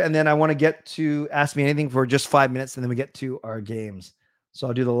answer, and then I want to get to Ask Me Anything for just 5 minutes, and then we get to our games. So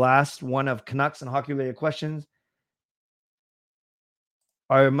I'll do the last one of Canucks and hockey-related questions.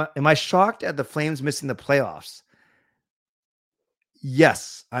 Am I shocked at the Flames missing the playoffs?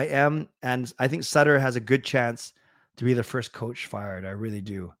 Yes, I am. And I think Sutter has a good chance to be the first coach fired. I really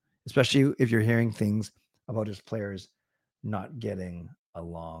do, especially if you're hearing things about his players not getting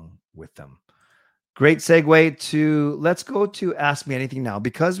along with them. Great segue to let's go to Ask Me Anything now.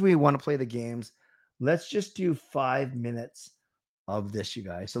 Because we want to play the games, let's just do 5 minutes of this, you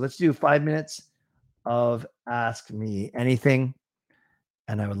guys. So let's do 5 minutes of Ask Me Anything.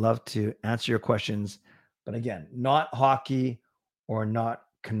 And I would love to answer your questions. But again, not hockey or not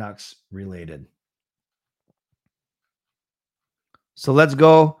Canucks related. So let's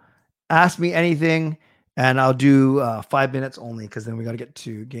go. Ask me anything. And I'll do 5 minutes only because then we got to get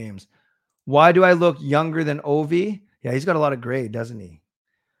to games. Why do I look younger than Ovi? Yeah, he's got a lot of gray, doesn't he?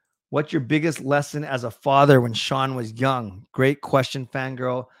 What's your biggest lesson as a father when Sean was young? Great question,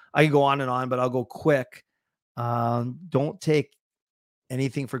 fangirl. I can go on and on, but I'll go quick. Don't take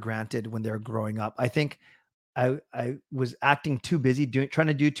anything for granted when they're growing up. I think I was acting too busy, trying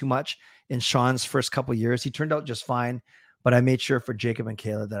to do too much in Sean's first couple of years. He turned out just fine, but I made sure for Jacob and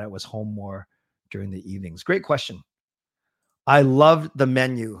Kayla that I was home more during the evenings. Great question. I loved the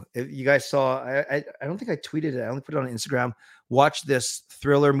menu. If you guys saw, I don't think I tweeted it. I only put it on Instagram. Watched this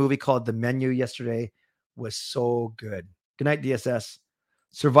thriller movie called The Menu yesterday. Was so good. Good night, DSS.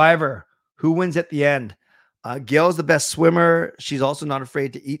 Survivor. Who wins at the end? Gail's the best swimmer. She's also not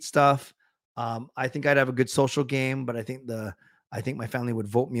afraid to eat stuff. I think I'd have a good social game, but I think my family would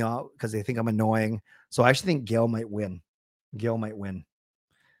vote me out because they think I'm annoying. So I actually think Gail might win.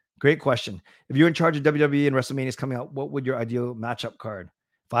 Great question. If you're in charge of WWE and WrestleMania is coming out, what would your ideal matchup card?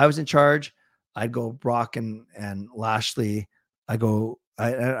 If I was in charge, I'd go Brock and Lashley. I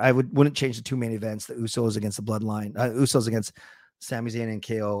wouldn't change the two main events, the Usos against the Bloodline, Usos against Sami Zayn and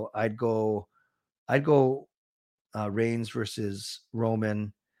KO. I'd go Reigns versus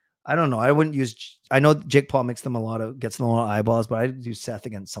Roman. I don't know. I know Jake Paul gets them a lot of eyeballs, but I'd do Seth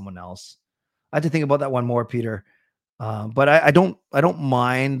against someone else. I had to think about that one more, Peter. But I don't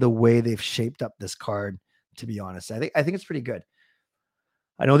mind the way they've shaped up this card, to be honest. I think it's pretty good.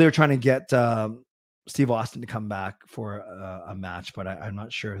 I know they were trying to get Steve Austin to come back for a match, but I'm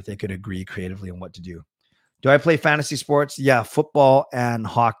not sure if they could agree creatively on what to do. Do I play fantasy sports? Yeah, football and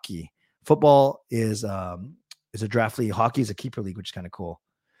hockey. Football is a draft league. Hockey is a keeper league, which is kind of cool.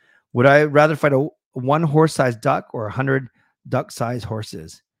 Would I rather fight a 1 horse-sized duck or 100 duck-sized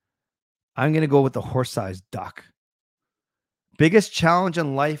horses? I'm going to go with the horse-sized duck. Biggest challenge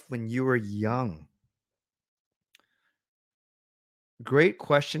in life when you were young? Great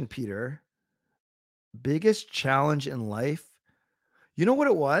question, Peter. Biggest challenge in life? You know what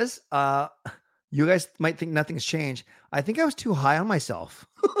it was? You guys might think nothing's changed. I think I was too high on myself.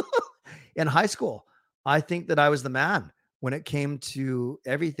 In high school, I think that I was the man when it came to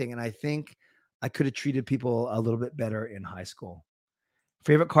everything. And I think I could have treated people a little bit better in high school.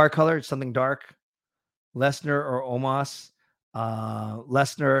 Favorite car color? Something dark. Lesnar or Omos?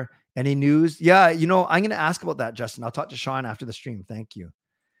 Lesnar. Any news? Yeah, I'm going to ask about that, Justin. I'll talk to Sean after the stream. Thank you.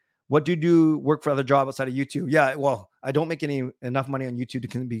 What do you do? Work for other job outside of YouTube? Yeah, well, I don't make enough money on YouTube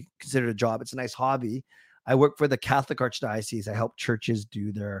to be considered a job. It's a nice hobby. I work for the Catholic Archdiocese. I help churches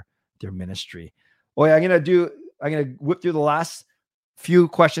do their ministry. Oh yeah, I'm gonna whip through the last few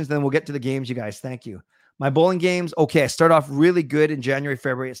questions, then we'll get to the games, you guys. Thank you. My bowling games. Okay, I start off really good in January,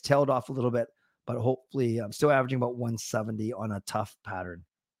 February. It's tailed off a little bit, but hopefully I'm still averaging about 170 on a tough pattern.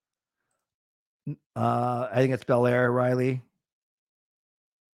 I think it's Bel Air, Riley.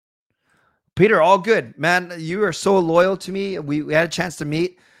 Peter, all good, man. You are so loyal to me. We had a chance to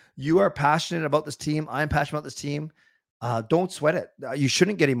meet. You are passionate about this team. I'm passionate about this team. Don't sweat it. You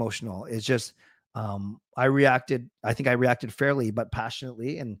shouldn't get emotional. It's just I think I reacted fairly, but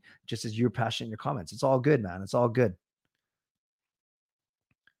passionately, and just as you're passionate in your comments. It's all good, man. It's all good.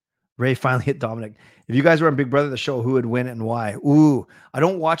 Ray finally hit Dominic. If you guys were on Big Brother, the show, who would win and why? Ooh, I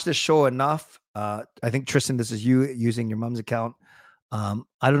don't watch this show enough. I think, Tristan, this is you using your mom's account. I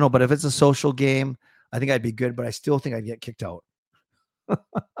don't know, but if it's a social game, I think I'd be good, but I still think I'd get kicked out.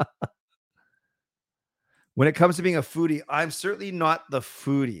 When it comes to being a foodie, I'm certainly not the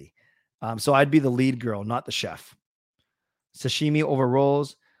foodie. So I'd be the lead girl, not the chef. Sashimi over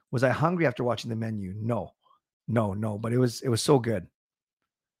rolls. Was I hungry after watching the menu? No, but it was so good.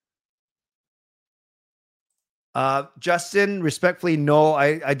 Justin, respectfully, no,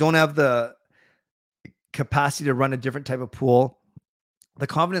 I don't have the capacity to run a different type of pool. The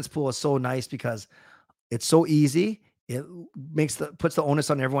confidence pool is so nice because it's so easy. It puts the onus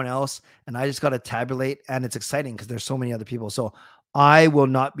on everyone else, and I just got to tabulate, and it's exciting because there's so many other people. So I will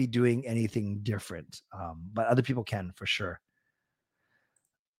not be doing anything different, but other people can for sure.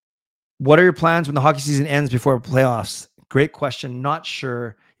 What are your plans when the hockey season ends before playoffs? Great question. Not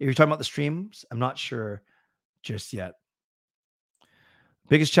sure. If you're talking about the streams, I'm not sure. just yet.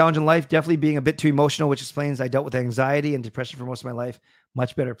 Biggest challenge in life, definitely being a bit too emotional, which explains I dealt with anxiety and depression for most of my life.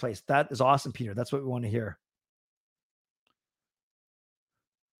 Much better place. That is awesome, Peter. That's what we want to hear.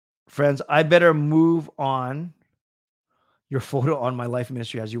 Friends, I better move on. Your photo on my life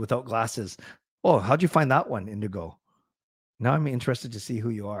ministry has you without glasses. Oh, how'd you find that one, Indigo? Now I'm interested to see who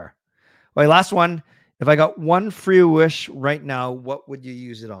you are. All right, last one. If I got one free wish right now, what would you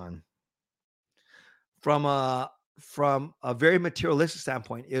use it on? From a very materialistic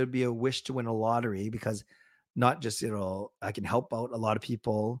standpoint, it would be a wish to win a lottery, because not just, I can help out a lot of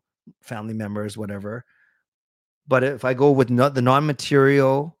people, family members, whatever. But if I go with the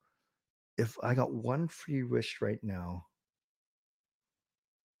non-material, if I got one free wish right now,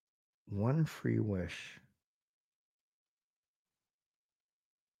 one free wish.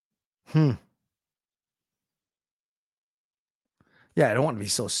 Yeah, I don't want to be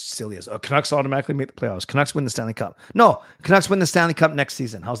so silly as, Canucks automatically make the playoffs. Canucks win the Stanley Cup. No, Canucks win the Stanley Cup next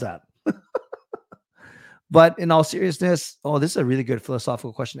season. How's that? But in all seriousness, this is a really good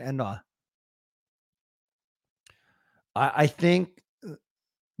philosophical question to end on. I think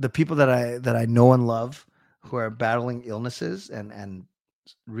the people that I know and love who are battling illnesses and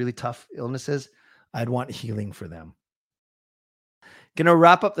really tough illnesses, I'd want healing for them. Gonna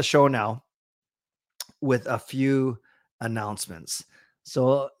wrap up the show now with a few announcements.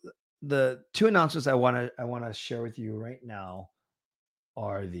 So the two announcements I want to share with you right now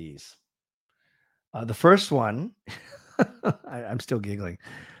are these. The first one, I'm still giggling.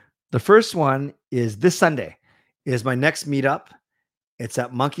 The first one is this Sunday is my next meetup. It's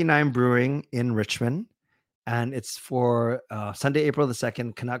at Monkey Nine Brewing in Richmond, and it's for Sunday, April the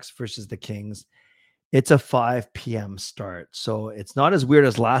 2nd, Canucks versus the Kings. It's a 5 p.m. start. So it's not as weird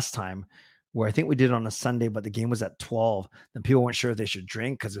as last time, where I think we did it on a Sunday, but the game was at 12. And people weren't sure if they should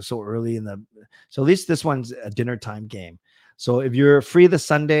drink because it's so early so at least this one's a dinner time game. So if you're free this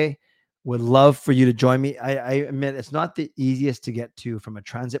Sunday, would love for you to join me. I admit it's not the easiest to get to from a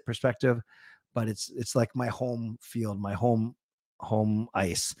transit perspective, but it's like my home field, my home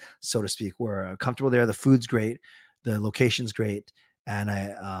ice, so to speak. We're comfortable there. The food's great. The location's great. And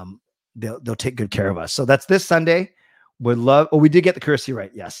they'll take good care of us. So that's this Sunday. Would love. Oh, we did get the courtesy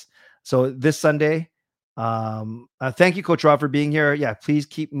right. Yes. So this Sunday, thank you, Coach Rob, for being here. Yeah, please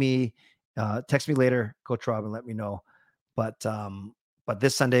keep me, text me later, Coach Rob, and let me know. But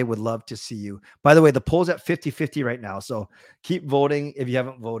this Sunday, would love to see you. By the way, the poll's at 50-50 right now. So keep voting if you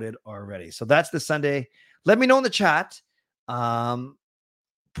haven't voted already. So that's this Sunday. Let me know in the chat.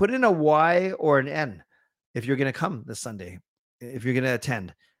 Put in a Y or an N if you're going to come this Sunday. If you're going to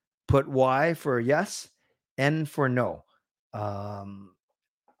attend, put Y for yes, N for no.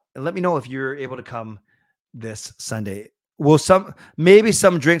 And let me know if you're able to come this Sunday. Maybe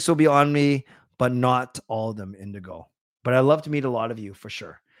some drinks will be on me, but not all of them, Indigo. But I'd love to meet a lot of you for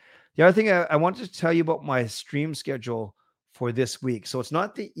sure. The other thing I wanted to tell you about my stream schedule for this week. So it's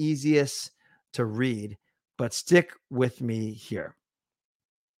not the easiest to read, but stick with me here.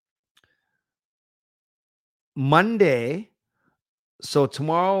 Monday. So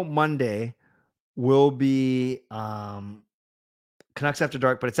tomorrow, Monday, will be Canucks After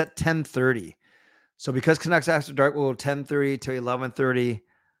Dark, but it's at 10:30. So because Canucks After Dark will 10:30 to 11:30,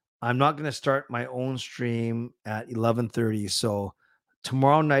 I'm not going to start my own stream at 11:30. So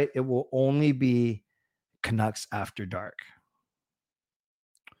tomorrow night, it will only be Canucks After Dark.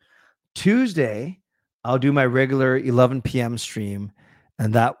 Tuesday, I'll do my regular 11 p.m. stream,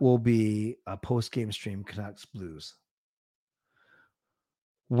 and that will be a post-game stream, Canucks Blues.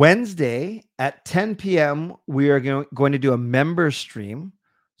 Wednesday at 10 p.m., we are going to do a member stream.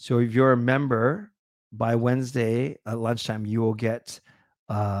 So if you're a member, by Wednesday at lunchtime, you will get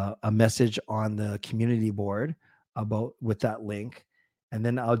a message on the community board with that link. And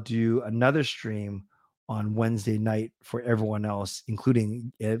then I'll do another stream on Wednesday night for everyone else,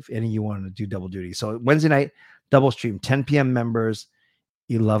 including if any of you want to do double duty. So Wednesday night, double stream, 10 p.m. members,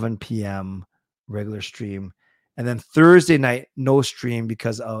 11 p.m. regular stream. And then Thursday night, no stream,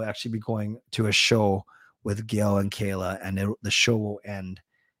 because I'll actually be going to a show with Gail and Kayla, and the show will end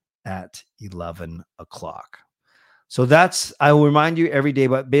at 11 o'clock. So I will remind you every day,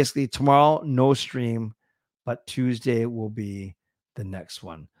 but basically tomorrow, no stream, but Tuesday will be the next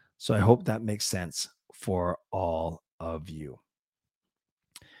one. So I hope that makes sense for all of you.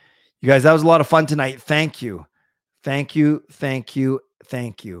 You guys, that was a lot of fun tonight. Thank you. Thank you. Thank you.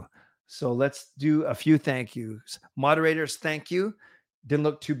 Thank you. So let's do a few thank yous. Moderators, thank you. Didn't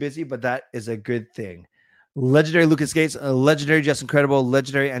look too busy, but that is a good thing. Legendary Lucas Gates, legendary Just Incredible,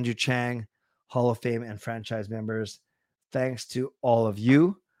 legendary Andrew Chang, Hall of Fame and franchise members. Thanks to all of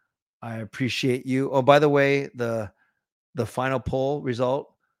you. I appreciate you. Oh, by the way, the final poll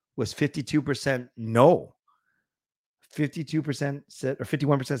result was 52% no. 52% said, or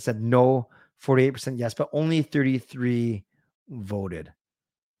 51% said no, 48% yes, but only 33 voted.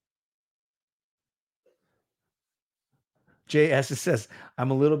 JS says,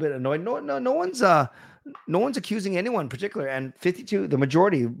 I'm a little bit annoyed. No one's accusing anyone in particular. And 52, the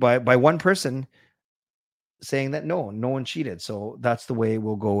majority by one person saying that no one cheated. So that's the way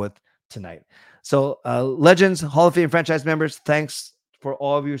we'll go with tonight. So Legends, Hall of Fame franchise members, thanks for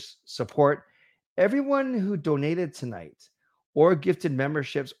all of your support. Everyone who donated tonight or gifted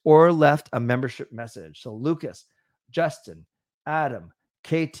memberships or left a membership message. So Lucas, Justin, Adam,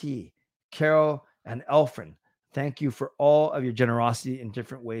 KT, Carol, and Elfrin, thank you for all of your generosity in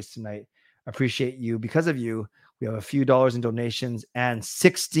different ways tonight. Appreciate you. Because of you, we have a few dollars in donations and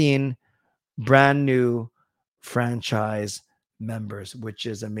 16 brand new franchise members, which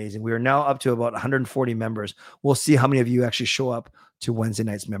is amazing. We are now up to about 140 members. We'll see how many of you actually show up to Wednesday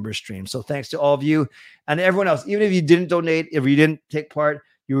night's member stream. So thanks to all of you and everyone else. Even if you didn't donate, if you didn't take part,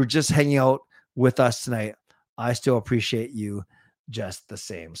 you were just hanging out with us tonight, I still appreciate you just the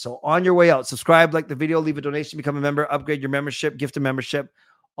same. So on your way out, subscribe, like the video, leave a donation, become a member, upgrade your membership, gift a membership.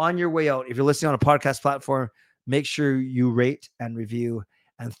 On your way out, if you're listening on a podcast platform, make sure you rate and review.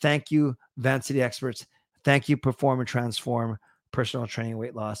 And thank you, Van City Experts. Thank you, Perform and Transform, Personal Training,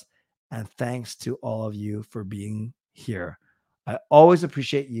 Weight Loss. And thanks to all of you for being here. I always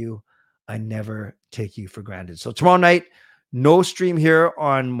appreciate you. I never take you for granted. So tomorrow night, no stream here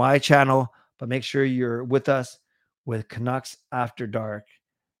on my channel, but make sure you're with us with Canucks After Dark.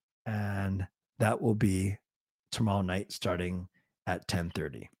 And that will be tomorrow night starting at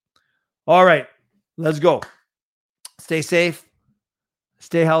 10:30. All right, let's go. Stay safe,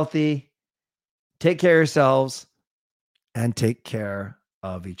 stay healthy, take care of yourselves, and take care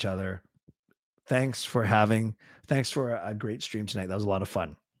of each other. Thanks for a great stream tonight. That was a lot of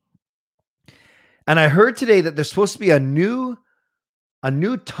fun. And I heard today that there's supposed to be a new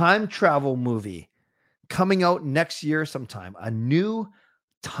time travel movie coming out next year sometime. A new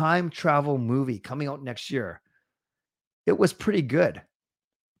time travel movie coming out next year. It was pretty good.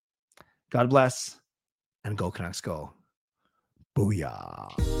 God bless and go Canucks go.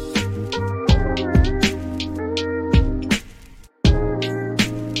 Booyah.